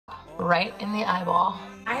right in the eyeball.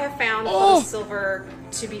 I have found silver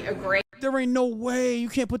to be a great There ain't no way. You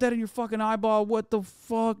can't put that in your fucking eyeball. What the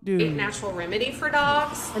fuck, dude? natural remedy for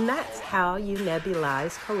dogs. And that's how you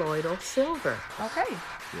nebulize colloidal silver. Okay.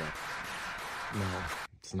 Yeah. No,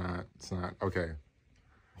 it's not. It's not. Okay.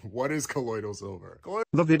 What is colloidal silver?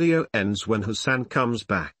 The video ends when Hasan comes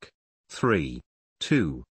back. 3,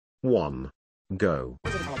 2, 1, go.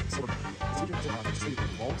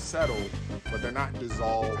 Won't settle, but they're not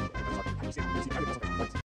dissolved.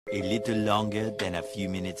 A little longer than a few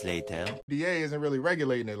minutes later. DA isn't really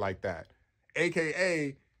regulating it like that.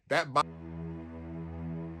 AKA, that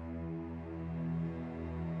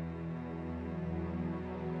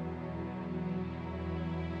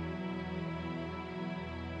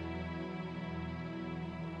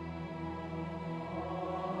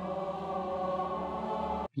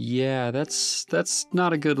Yeah, that's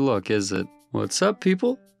not a good look, is it? What's up,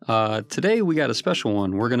 people? Today we got a special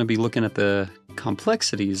one. We're going to be looking at the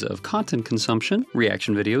complexities of content consumption,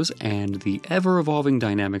 reaction videos, and the ever-evolving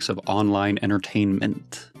dynamics of online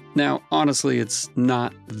entertainment. Now, honestly, it's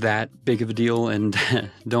not that big of a deal, and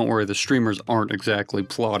don't worry, the streamers aren't exactly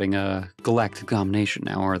plotting a galactic domination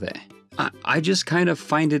now, are they? I just kind of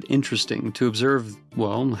find it interesting to observe,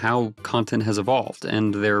 well, how content has evolved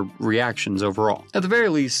and their reactions overall. At the very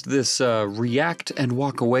least, this react and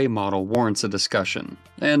walk away model warrants a discussion.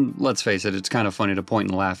 And let's face it, it's kind of funny to point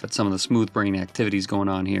and laugh at some of the smooth brain activities going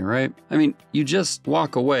on here, right? I mean, you just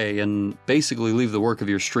walk away and basically leave the work of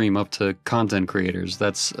your stream up to content creators.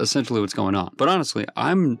 That's essentially what's going on. But honestly,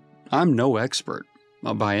 I'm no expert.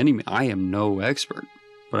 By any means, I am no expert.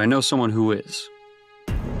 But I know someone who is.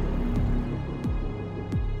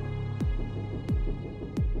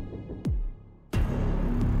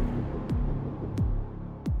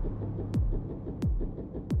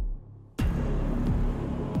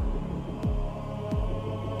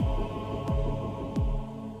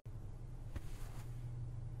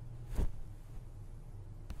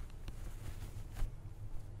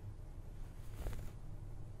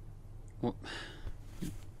 Well,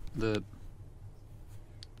 the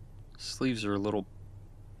sleeves are a little,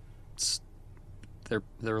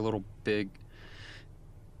 they're a little big.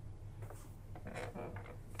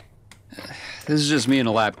 This is just me in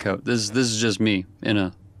a lab coat. This is just me in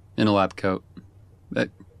a lab coat.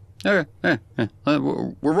 Okay,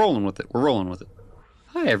 we're rolling with it. We're rolling with it.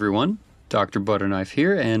 Hi everyone, Dr. Butterknife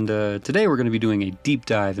here, and today we're going to be doing a deep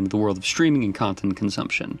dive into the world of streaming and content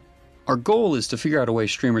consumption. Our goal is to figure out a way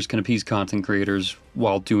streamers can appease content creators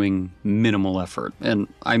while doing minimal effort. And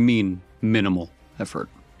I mean minimal effort.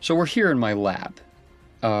 So we're here in my lab.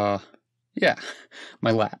 Yeah,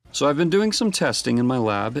 my lab. So I've been doing some testing in my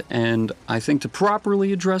lab, and I think to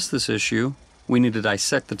properly address this issue, we need to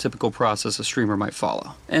dissect the typical process a streamer might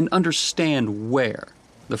follow, and understand where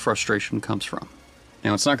the frustration comes from.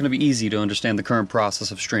 Now, it's not going to be easy to understand the current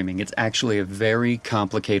process of streaming. It's actually a very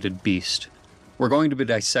complicated beast. We're going to be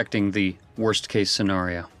dissecting the worst case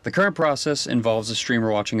scenario. The current process involves a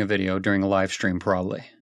streamer watching a video during a live stream, probably.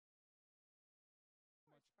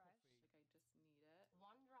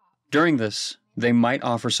 During this, they might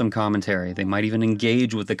offer some commentary. They might even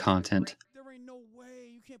engage with the content. There ain't no way.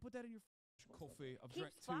 You can't put that in your coffee. I've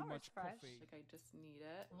drank too much coffee. I just need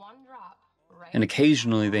it. One drop. Right. And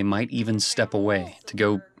occasionally they might even step away to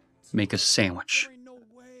go make a sandwich.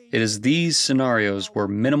 It is these scenarios where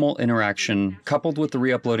minimal interaction, coupled with the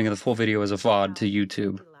re-uploading of the full video as a VOD to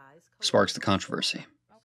YouTube, sparks the controversy.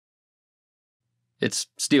 It's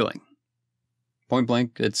stealing. Point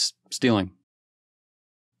blank, it's stealing.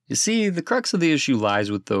 You see, the crux of the issue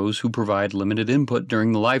lies with those who provide limited input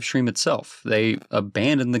during the live stream itself. They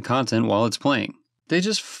abandon the content while it's playing. They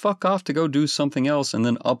just fuck off to go do something else and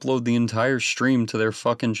then upload the entire stream to their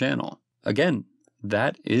fucking channel. Again,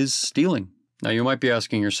 that is stealing. Now you might be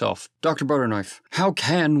asking yourself, Dr. Butterknife, how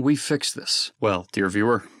can we fix this? Well, dear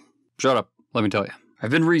viewer, shut up, let me tell you.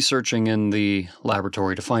 I've been researching in the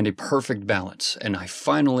laboratory to find a perfect balance, and I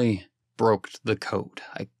finally broke the code.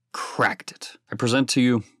 I cracked it. I present to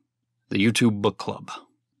you the YouTube Book Club.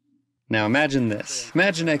 Now imagine this.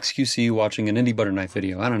 Imagine XQC watching an IndieButterKnife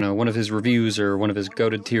video. I don't know, one of his reviews or one of his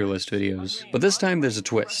goated tier list videos. But this time there's a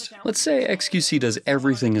twist. Let's say XQC does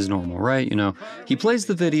everything as normal, right? You know, he plays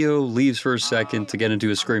the video, leaves for a second to get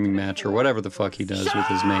into a screaming match or whatever the fuck he does with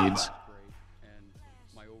his maids. And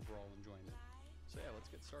my overall enjoyment. So yeah, let's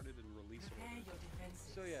get started and release order.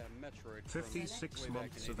 So yeah, Metroid. 56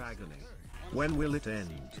 months of agony. When will it end?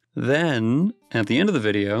 Then, at the end of the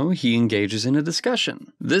video, he engages in a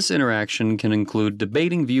discussion. This interaction can include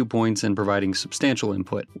debating viewpoints and providing substantial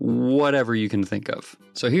input, whatever you can think of.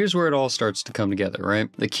 So here's where it all starts to come together, right?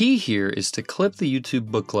 The key here is to clip the YouTube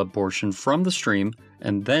book club portion from the stream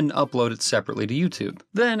and then upload it separately to YouTube.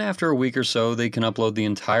 Then after a week or so, they can upload the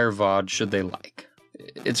entire VOD should they like.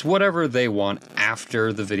 It's whatever they want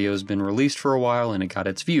after the video's been released for a while and it got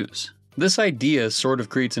its views. This idea sort of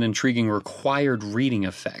creates an intriguing required reading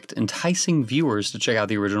effect, enticing viewers to check out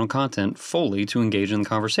the original content fully to engage in the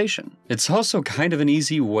conversation. It's also kind of an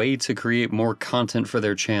easy way to create more content for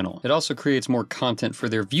their channel. It also creates more content for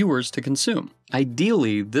their viewers to consume.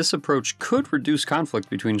 Ideally, this approach could reduce conflict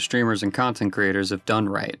between streamers and content creators if done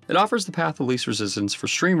right. It offers the path of least resistance for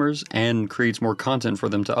streamers and creates more content for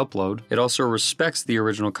them to upload. It also respects the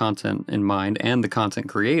original content in mind and the content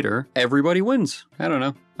creator. Everybody wins. I don't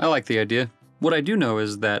know. I like the idea. What I do know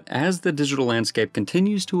is that as the digital landscape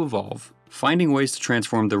continues to evolve, finding ways to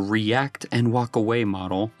transform the react and walk away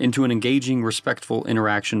model into an engaging, respectful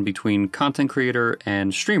interaction between content creator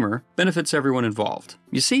and streamer benefits everyone involved.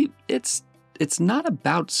 You see, it's not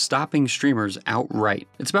about stopping streamers outright.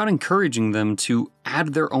 It's about encouraging them to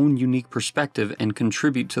add their own unique perspective and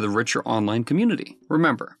contribute to the richer online community.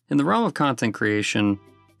 Remember, in the realm of content creation,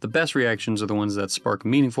 the best reactions are the ones that spark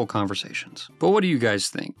meaningful conversations. But what do you guys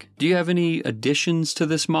think? Do you have any additions to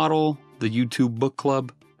this model, the YouTube Book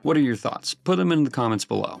Club? What are your thoughts? Put them in the comments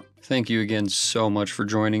below. Thank you again so much for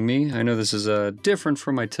joining me. I know this is different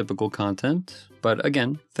from my typical content, but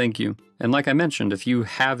again, thank you. And like I mentioned, if you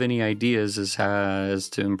have any ideas as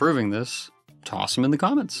to improving this, toss them in the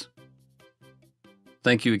comments.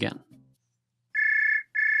 Thank you again.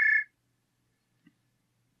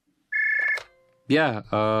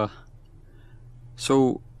 Yeah,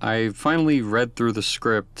 so I finally read through the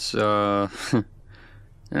script. I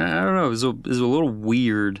don't know, it was a little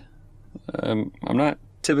weird. I'm not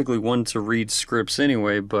typically one to read scripts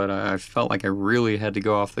anyway, but I felt like I really had to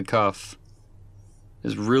go off the cuff.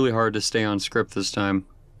 It's really hard to stay on script this time.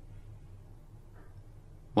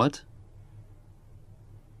 What?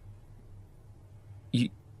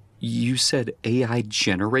 You said AI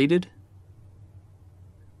generated?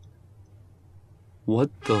 What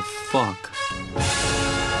the fuck?